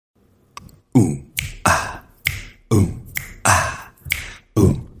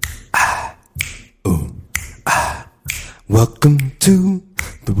Welcome to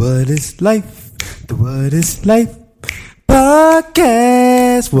the What is Life, the What is Life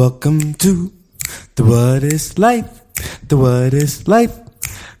podcast. Welcome to the What is Life, the What is Life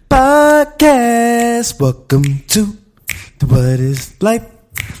podcast. Welcome to the What is Life,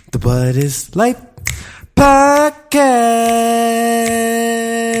 the What is Life podcast,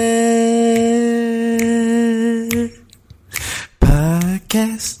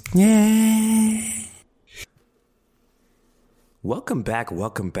 yeah. Welcome back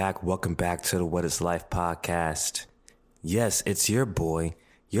to the What is Life podcast. Yes, it's your boy,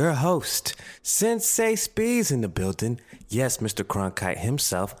 your host, Sensei Speeds in the building. Yes, Mr. Cronkite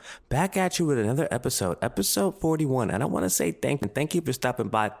himself, back at you with another episode 41. And I want to say thank you for stopping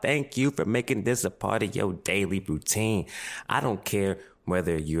by. Thank you for making this a part of your daily routine. I don't care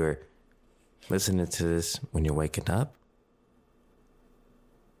whether you're listening to this when you're waking up,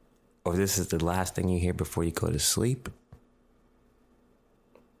 or this is the last thing you hear before you go to sleep,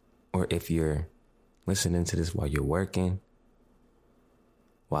 or if you're listening to this while you're working,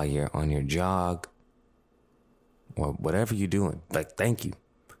 while you're on your jog, or whatever you're doing. Like, thank you.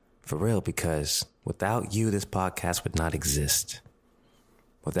 For real, because without you, this podcast would not exist.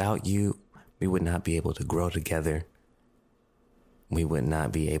 Without you, we would not be able to grow together. We would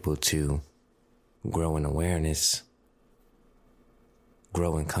not be able to grow in awareness,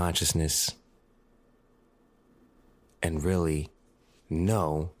 grow in consciousness, and really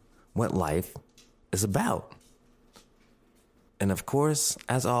know what life is about. And of course,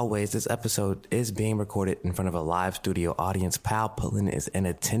 as always, this episode is being recorded in front of a live studio audience. Pal Pullen is in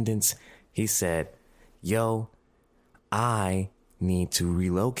attendance. He said, yo, I need to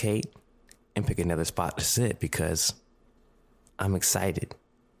relocate and pick another spot to sit because I'm excited.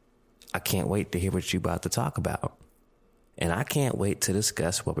 I can't wait to hear what you're about to talk about. And I can't wait to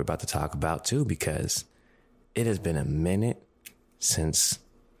discuss what we're about to talk about too, because it has been a minute since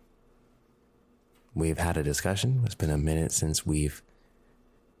we've had a discussion. It's been a minute since we've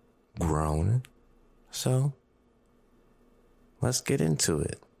grown. So let's get into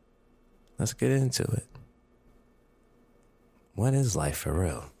it. What is life for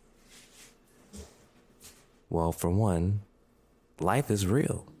real? Well, for one, life is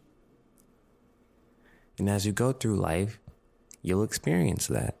real. And as you go through life, you'll experience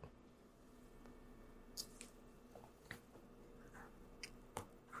that.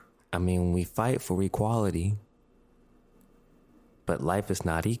 I mean, we fight for equality, but life is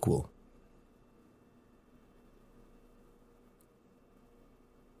not equal.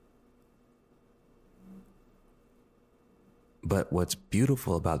 But what's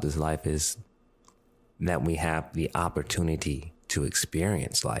beautiful about this life is that we have the opportunity to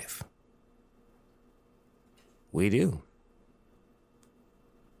experience life. We do.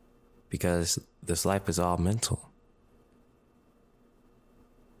 Because this life is all mental.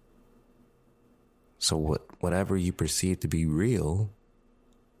 So whatever you perceive to be real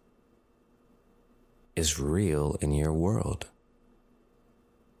is real in your world,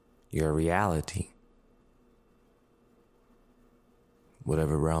 your reality,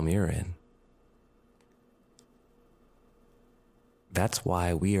 whatever realm you're in. That's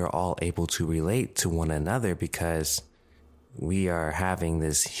why we are all able to relate to one another, because we are having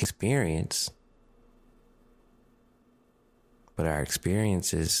this experience, but our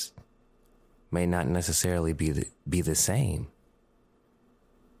experiences may not necessarily be the same.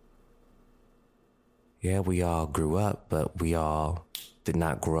 Yeah, we all grew up, but we all did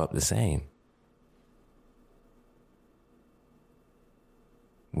not grow up the same.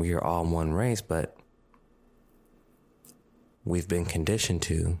 We are all one race, but we've been conditioned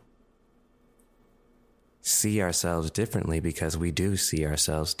to see ourselves differently because we do see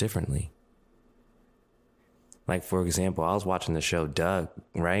ourselves differently. Like, for example, I was watching the show Doug,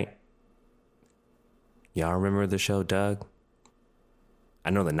 right? Y'all remember the show Doug? I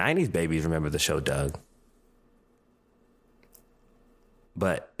know the 90s babies remember the show Doug.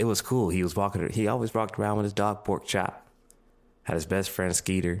 But it was cool. He always walked around with his dog Pork Chop. Had his best friend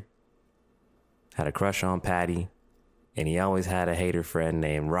Skeeter. Had a crush on Patty. And he always had a hater friend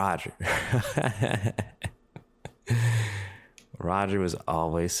named Roger. Roger was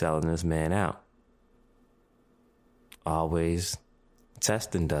always selling this man out. Always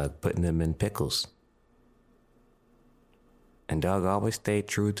testing Doug, putting him in pickles. And Doug always stayed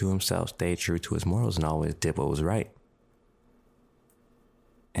true to himself, stayed true to his morals, and always did what was right.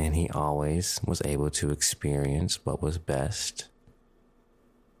 And he always was able to experience what was best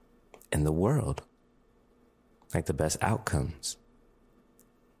in the world. Like the best outcomes.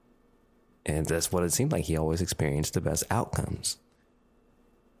 And that's what it seemed like. He always experienced the best outcomes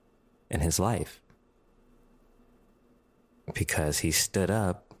in his life. because he stood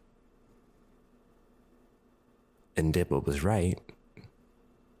up and did what was right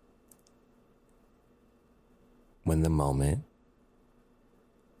when the moment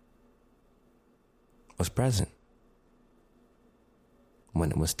was present,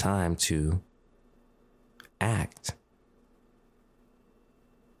 when it was time to act.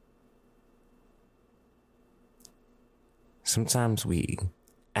 Sometimes we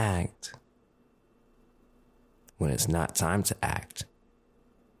act when it's not time to act,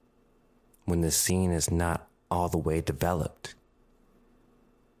 when the scene is not all the way developed.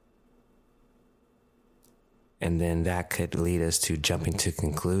 And then that could lead us to jumping to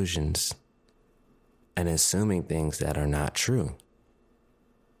conclusions and assuming things that are not true.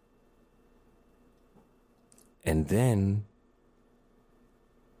 And then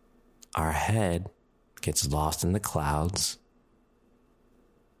our head gets lost in the clouds,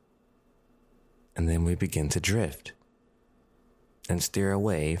 and then we begin to drift and steer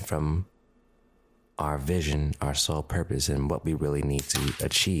away from our vision, our sole purpose, and what we really need to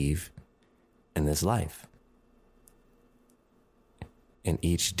achieve in this life. In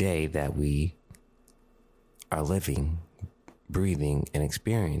each day that we are living, breathing, and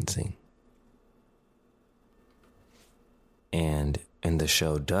experiencing. And in the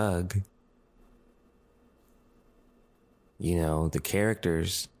show Doug, you know, the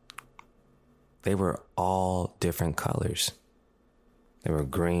characters, they were all different colors. They were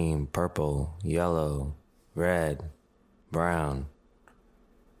green, purple, yellow, red, brown.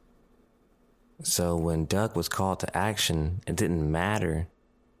 So when Doug was called to action, it didn't matter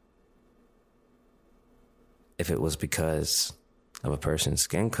if it was because of a person's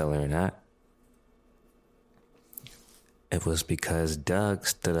skin color or not. It was because Doug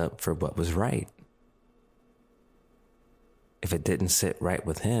stood up for what was right. If it didn't sit right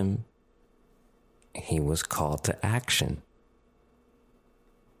with him, he was called to action.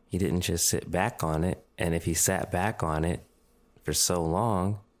 He didn't just sit back on it, and if he sat back on it for so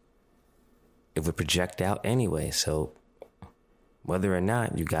long, it would project out anyway. So whether or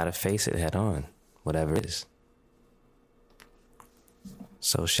not, you gotta face it head on, whatever it is.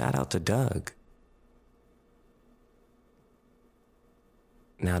 So shout out to Doug.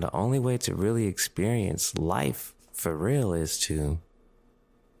 Now, the only way to really experience life for real is to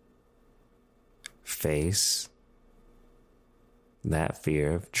face that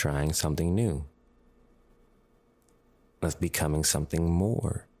fear of trying something new, of becoming something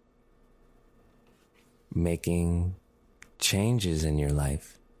more, making changes in your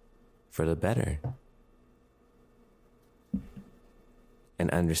life for the better, and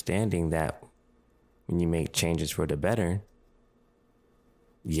understanding that when you make changes for the better,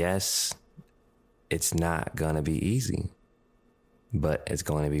 yes, it's not going to be easy, but it's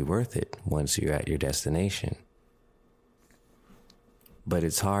going to be worth it once you're at your destination. But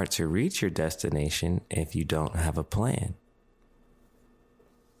it's hard to reach your destination if you don't have a plan.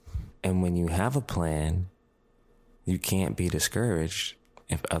 And when you have a plan, you can't be discouraged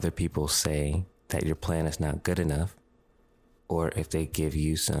if other people say that your plan is not good enough, or if they give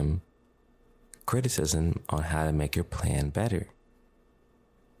you some criticism on how to make your plan better.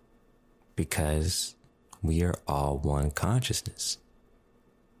 Because we are all one consciousness.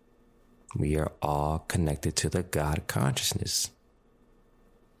 We are all connected to the God consciousness.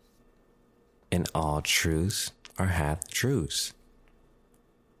 And all truths are half truths.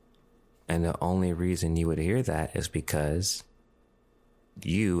 And the only reason you would hear that is because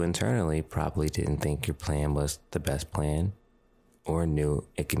you internally probably didn't think your plan was the best plan or knew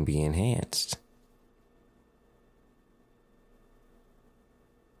it can be enhanced.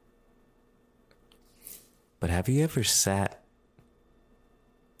 But have you ever sat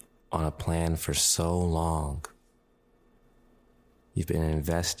on a plan for so long? You've been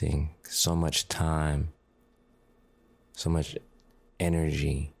investing so much time, so much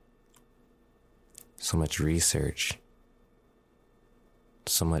energy, so much research,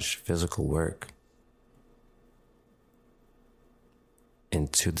 so much physical work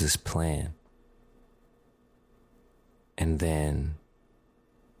into this plan. And then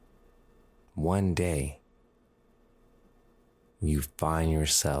one day, you find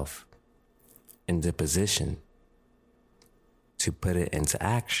yourself in the position to put it into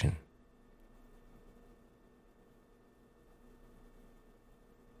action.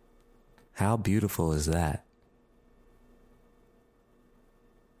 How beautiful is that?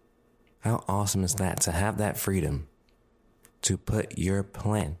 How awesome is that to have that freedom to put your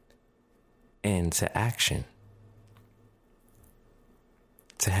plan into action?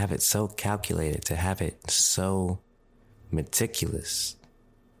 To have it so calculated, to have it so meticulous.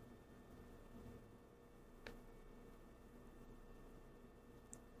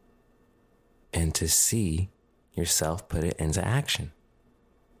 and to see yourself put it into action.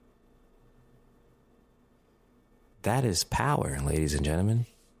 That is power, ladies and gentlemen.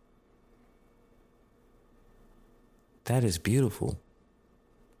 That is beautiful.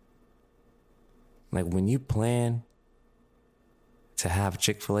 Like when you plan to have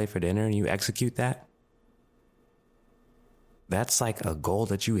Chick-fil-A for dinner and you execute that, that's like a goal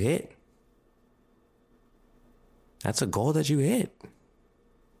that you hit. That's a goal that you hit.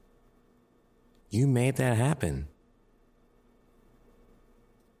 You made that happen.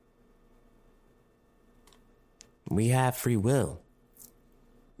 We have free will.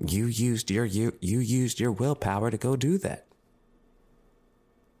 You used your willpower to go do that.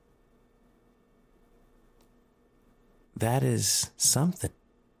 That is something.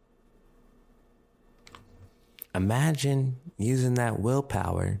 Imagine using that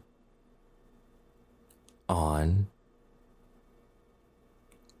willpower on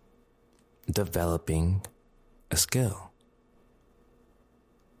developing a skill,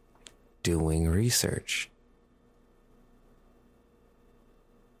 doing research,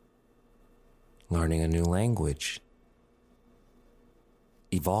 learning a new language,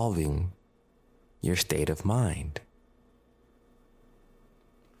 evolving your state of mind.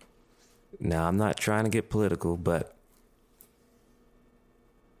 Now, I'm not trying to get political, but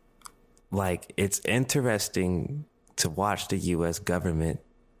like it's interesting to watch the U.S. government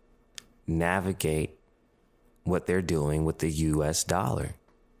navigate what they're doing with the U.S. dollar.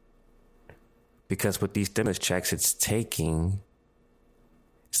 Because with these stimulus checks, it's taking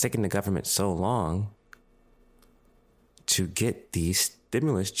the government so long to get these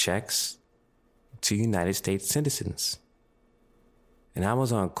stimulus checks to United States citizens. And I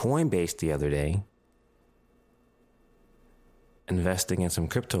was on Coinbase the other day, investing in some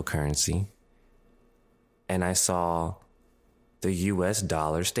cryptocurrency, and I saw the US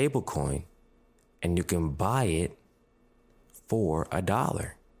dollar stablecoin, and you can buy it for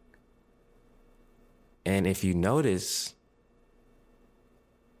 $1. And if you notice,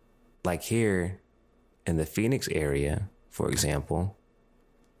 like here in the Phoenix area, for example,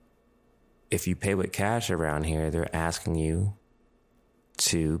 if you pay with cash around here, they're asking you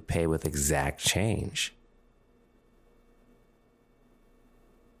to pay with exact change.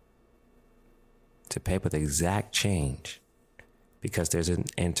 To pay with exact change, because there's an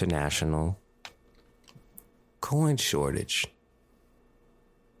international coin shortage.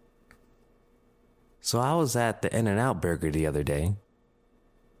 So I was at the In-N-Out Burger the other day,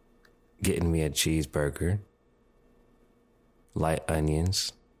 getting me a cheeseburger, light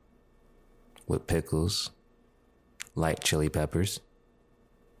onions with pickles, light chili peppers.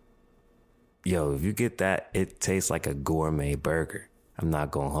 Yo, if you get that, it tastes like a gourmet burger. I'm not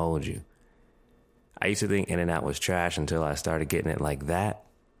gonna hold you. I used to think In-N-Out was trash until I started getting it like that.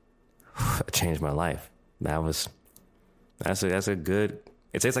 It changed my life. That's a good,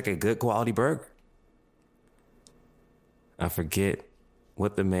 it tastes like a good quality burger. I forget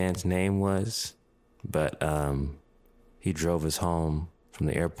what the man's name was, but he drove us home from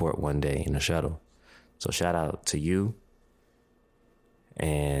the airport one day in a shuttle. So shout out to you.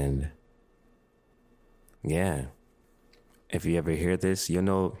 And yeah, if you ever hear this, you'll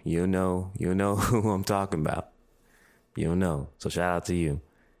know who I'm talking about. You'll know. So shout out to you.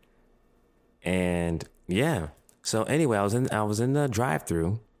 And yeah. So anyway, I was in the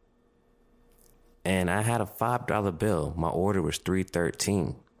drive-thru, and I had a $5 bill. My order was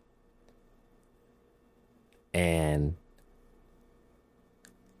 $3.13. And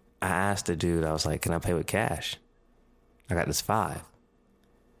I asked the dude, I was like, "Can I pay with cash? I got this $5."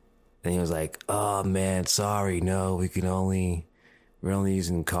 And he was like, "Oh man, sorry, no, we're only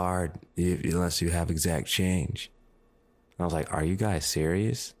using card unless you have exact change." And I was like, "Are you guys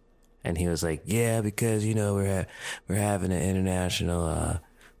serious?" And he was like, "Yeah, because we're having an international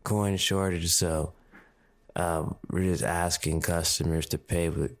coin shortage, so we're just asking customers to pay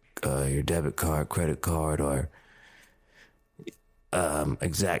with your debit card, credit card, or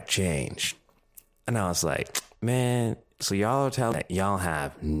exact change." And I was like, "Man, so y'all are telling that y'all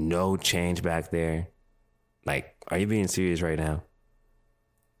have no change back there? Like, are you being serious right now?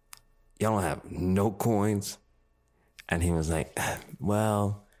 Y'all don't have no coins?" And he was like,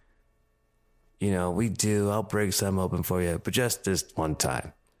 "Well, we do. I'll break some open for you, but just this one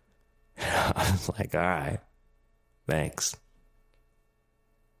time." I was like, "All right, thanks."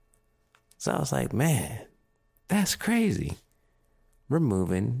 So I was like, man, that's crazy. We're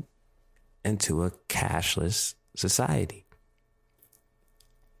moving into a cashless society.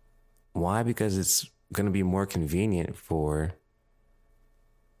 Why? Because it's going to be more convenient for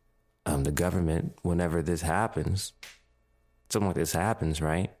the government whenever this happens. Something like this happens,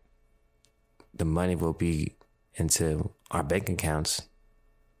 right? the money will be into our bank accounts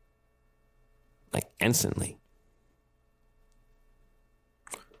like instantly.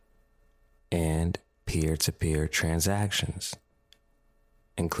 And peer-to-peer transactions,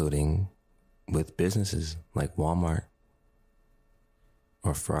 including with businesses like Walmart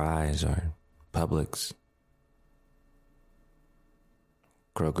or Fry's or Publix.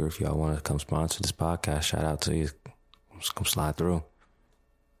 Kroger, if y'all want to come sponsor this podcast, shout out to you. Just come slide through.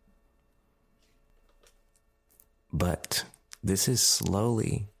 But this is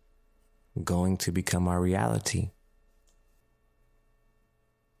slowly going to become our reality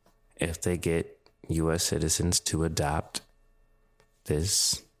if they get U.S. citizens to adopt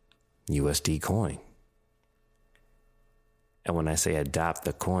this USD coin. And when I say adopt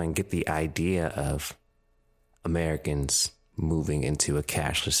the coin, get the idea of Americans moving into a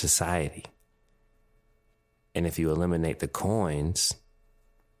cashless society. And if you eliminate the coins,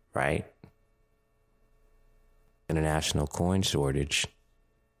 right? International coin shortage,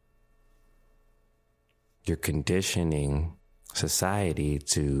 you're conditioning society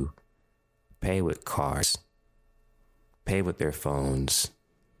to pay with cards, pay with their phones.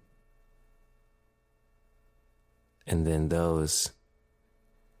 And then those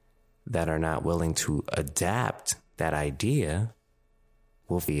that are not willing to adapt that idea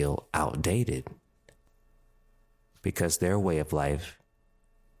will feel outdated because their way of life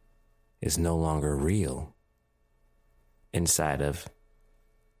is no longer real inside of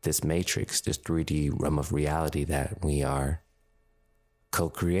this matrix, this 3D realm of reality that we are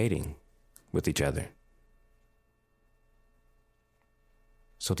co-creating with each other.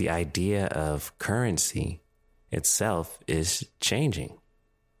 So the idea of currency itself is changing.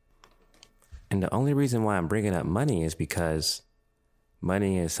 And the only reason why I'm bringing up money is because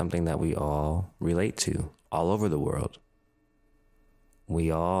money is something that we all relate to all over the world.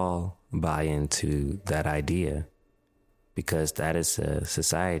 We all buy into that idea because that is a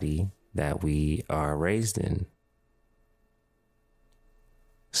society that we are raised in.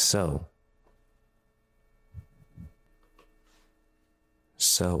 So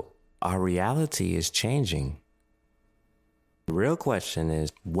our reality is changing. The real question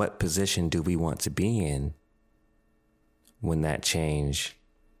is, what position do we want to be in when that change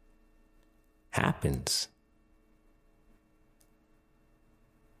happens?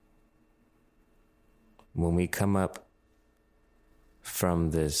 When we come up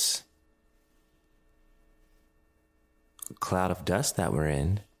from this cloud of dust that we're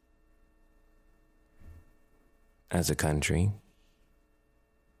in as a country,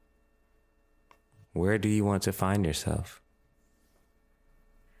 where do you want to find yourself?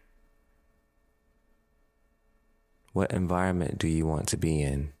 What environment do you want to be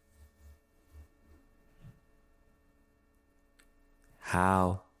in?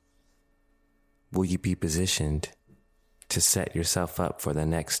 How will you be positioned to set yourself up for the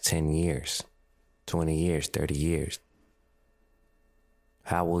next 10 years, 20 years, 30 years?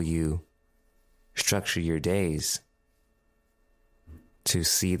 How will you structure your days to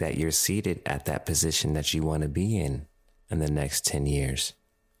see that you're seated at that position that you want to be in the next 10 years,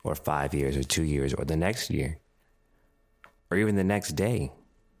 or 5 years, or 2 years, or the next year, or even the next day?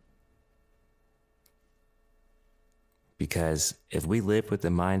 Because if we live with the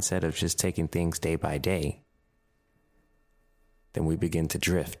mindset of just taking things day by day, then we begin to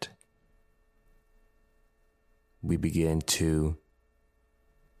drift. We begin to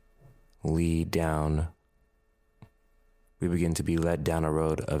we begin to be led down a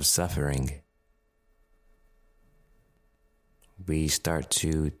road of suffering. We start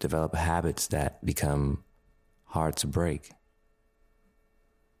to develop habits that become hard to break.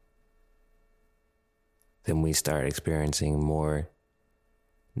 Then we start experiencing more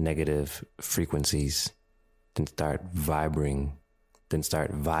negative frequencies, then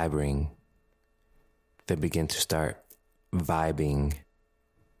begin to start vibing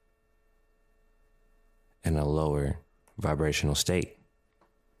in a lower vibrational state.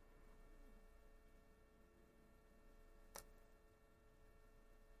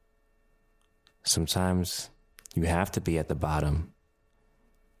 Sometimes you have to be at the bottom.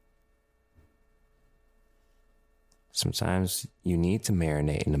 Sometimes you need to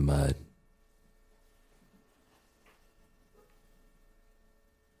marinate in the mud.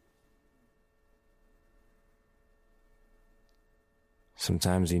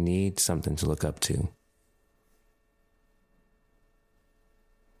 Sometimes you need something to look up to.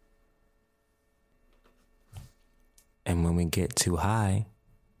 And when we get too high,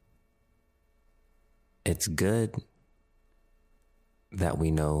 it's good that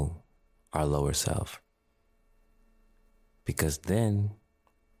we know our lower self. Because then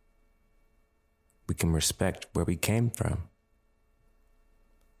we can respect where we came from.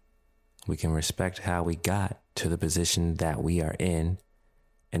 We can respect how we got to the position that we are in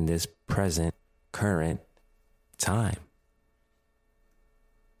this present, current time.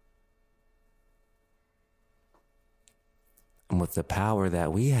 And with the power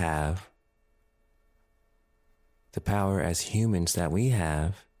that we have, the power as humans that we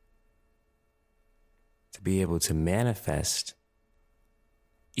have, to be able to manifest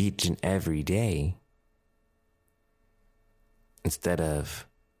each and every day, instead of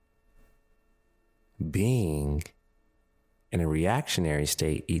being in a reactionary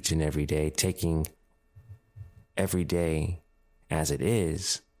state each and every day, taking every day as it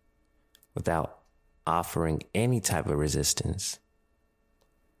is without offering any type of resistance,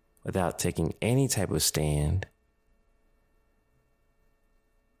 without taking any type of stand,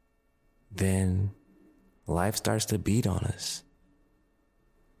 then life starts to beat on us.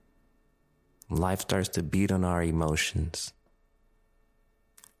 Life starts to beat on our emotions.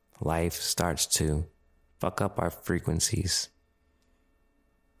 Life starts to fuck up our frequencies,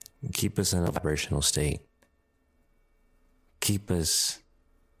 keep us in a vibrational state, keep us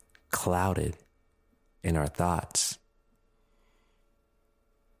clouded in our thoughts.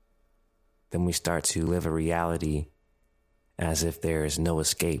 Then we start to live a reality as if there is no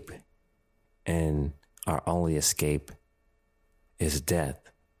escape, and our only escape is death.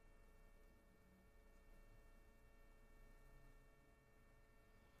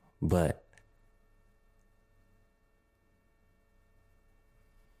 But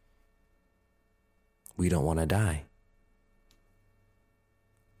we don't want to die.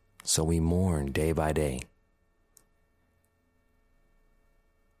 So we mourn day by day.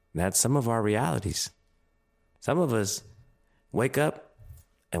 That's some of our realities. Some of us wake up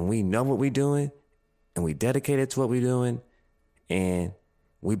and we know what we're doing and we dedicated to what we're doing and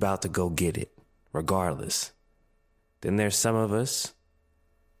we about to go get it regardless. Then there's some of us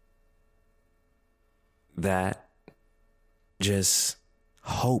that just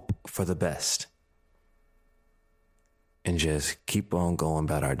hope for the best and just keep on going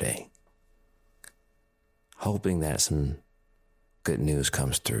about our day, hoping that some good news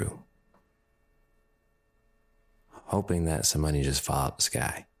comes through, hoping that some money just fall out the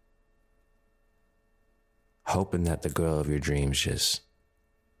sky, hoping that the girl of your dreams just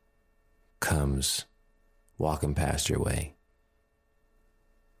comes walking past your way.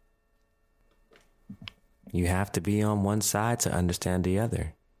 You have to be on one side to understand the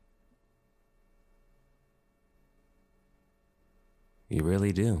other. You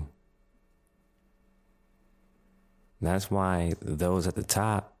really do. That's why those at the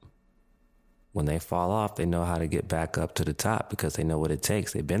top, when they fall off, they know how to get back up to the top because they know what it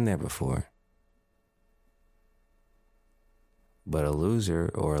takes. They've been there before. But a loser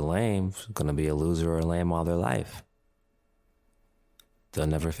or a lame is going to be a loser or a lame all their life. They'll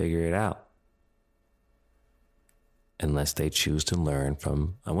never figure it out unless they choose to learn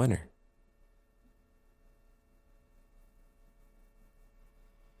from a winner.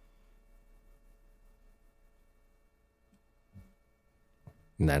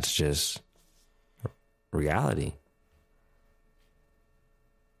 And that's just reality.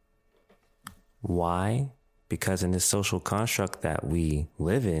 Why? Because in this social construct that we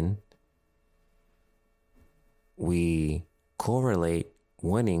live in, we correlate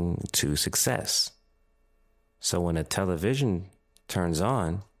winning to success. So when a television turns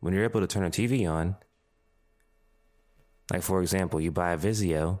on, when you're able to turn a TV on, like for example, you buy a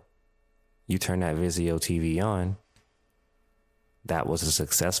Vizio, you turn that Vizio TV on, that was a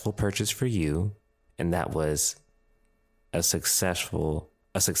successful purchase for you, and that was a successful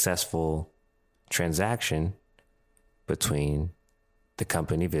transaction between the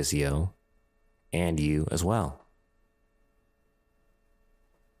company Vizio and you as well.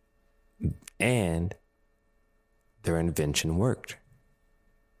 And their invention worked.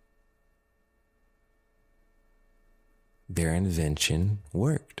 Their invention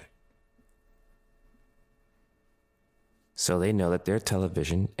worked. So they know that their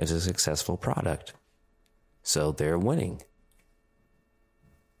television is a successful product. So they're winning.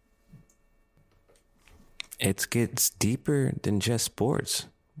 It gets deeper than just sports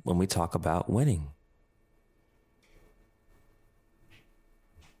when we talk about winning.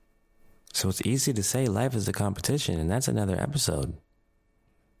 So it's easy to say life is a competition, and that's another episode.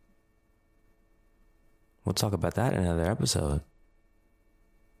 We'll talk about that in another episode.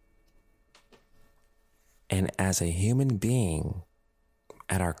 And as a human being,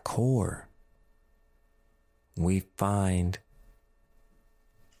 at our core, we find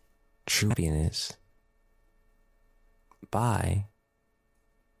true happiness by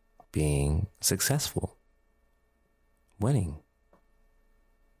being successful, winning.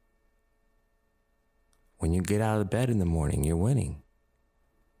 When you get out of bed in the morning, you're winning.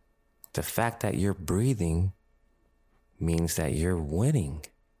 The fact that you're breathing means that you're winning.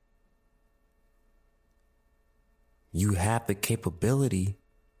 You have the capability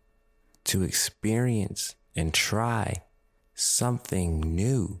to experience and try something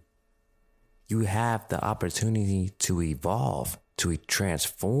new. You have the opportunity to evolve, to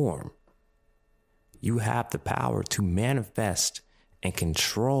transform. You have the power to manifest and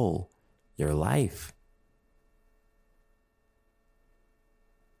control your life.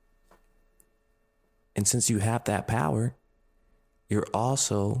 And since you have that power, you're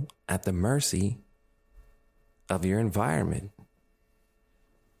also at the mercy of your environment.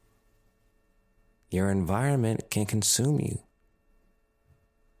 Your environment can consume you.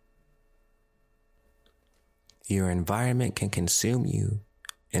 Your environment can consume you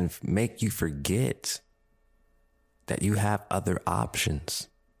and make you forget that you have other options,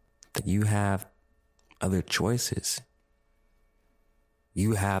 that you have other choices.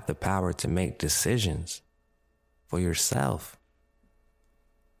 You have the power to make decisions for yourself.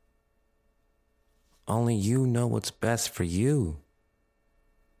 Only you know what's best for you.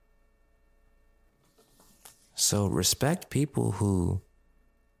 So respect people who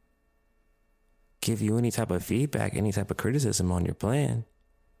give you any type of feedback, any type of criticism on your plan,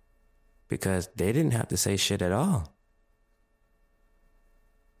 because they didn't have to say shit at all.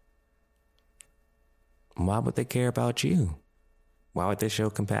 Why would they care about you? Why would they show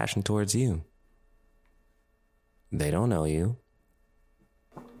compassion towards you? They don't know you.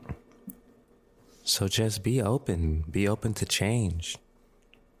 So just be open to change.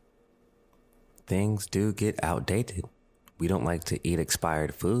 Things do get outdated. We don't like to eat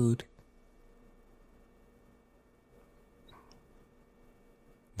expired food.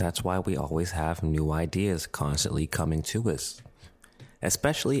 That's why we always have new ideas constantly coming to us,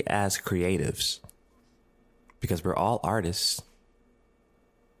 especially as creatives, because we're all artists.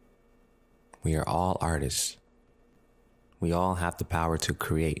 We are all artists. We all have the power to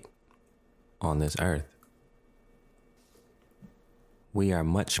create on this earth. We are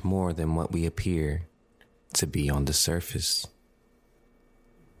much more than what we appear to be on the surface.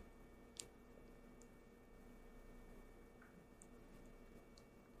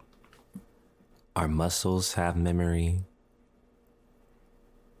 Our muscles have memory.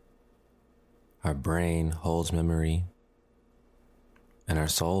 Our brain holds memory. And our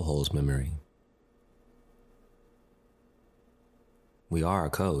soul holds memory. We are a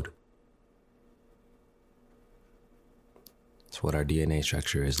code. It's what our DNA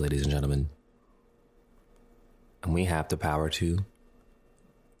structure is, ladies and gentlemen. And we have the power to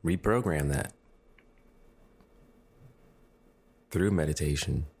reprogram that through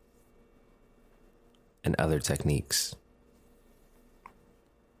meditation and other techniques.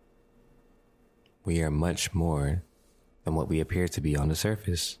 We are much more than what we appear to be on the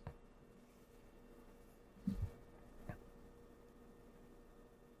surface.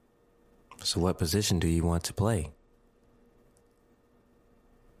 So what position do you want to play?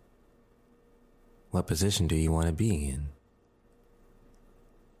 What position do you want to be in?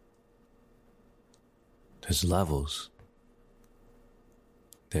 There's levels.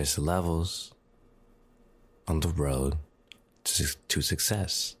 There's levels on the road to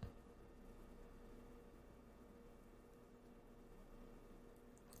success.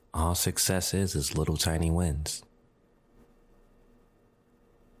 All success is little tiny wins.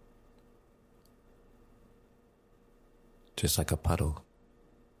 Just like a puddle.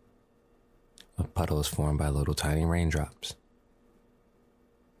 A puddle is formed by little tiny raindrops.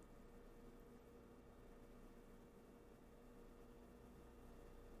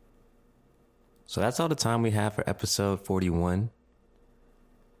 So that's all the time we have for episode 41.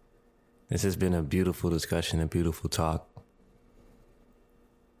 This has been a beautiful discussion, a beautiful talk,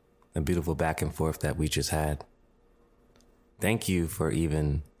 a beautiful back and forth that we just had. Thank you for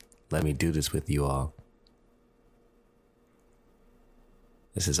even letting me do this with you all.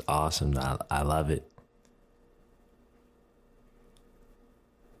 This is awesome. I love it.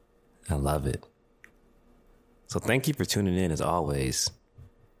 I love it. So thank you for tuning in as always.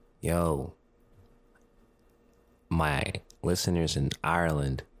 Yo, my listeners in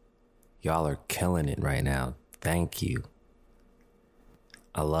Ireland, y'all are killing it right now. Thank you.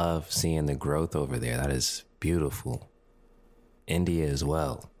 I love seeing the growth over there. That is beautiful. India as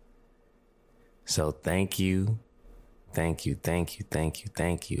well. So thank you. Thank you, thank you, thank you,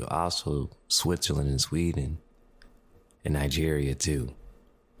 thank you. Also, Switzerland and Sweden and Nigeria too.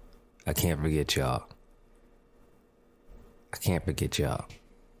 I can't forget y'all. I can't forget y'all.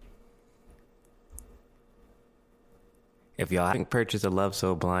 If y'all haven't purchased A Love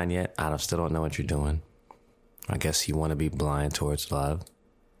So Blind yet, I still don't know what you're doing. I guess you want to be blind towards love.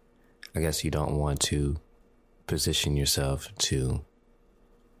 I guess you don't want to position yourself to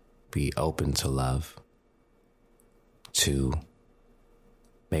be open to love, to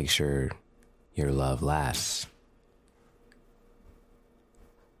make sure your love lasts.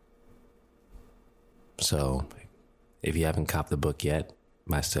 So, if you haven't copped the book yet,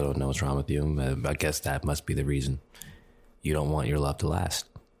 I still don't know what's wrong with you. I guess that must be the reason. You don't want your love to last.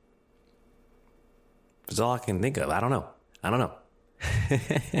 That's all I can think of. I don't know.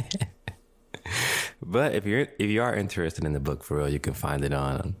 But if you are interested in the book for real, you can find it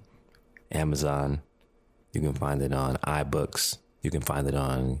on Amazon. You can find it on iBooks. You can find it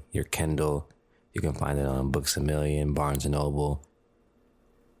on your Kindle. You can find it on Books A Million, Barnes & Noble.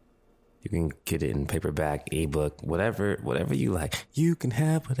 You can get it in paperback, ebook, whatever you like. You can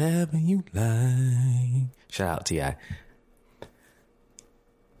have whatever you like. Shout out T.I.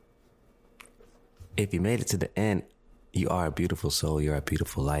 If you made it to the end, you are a beautiful soul. You're a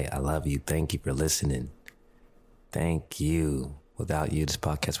beautiful light. I love you. Thank you for listening. Thank you. Without you, this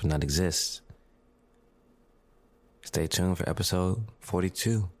podcast would not exist. Stay tuned for episode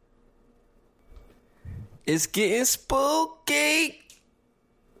 42. It's getting spooky.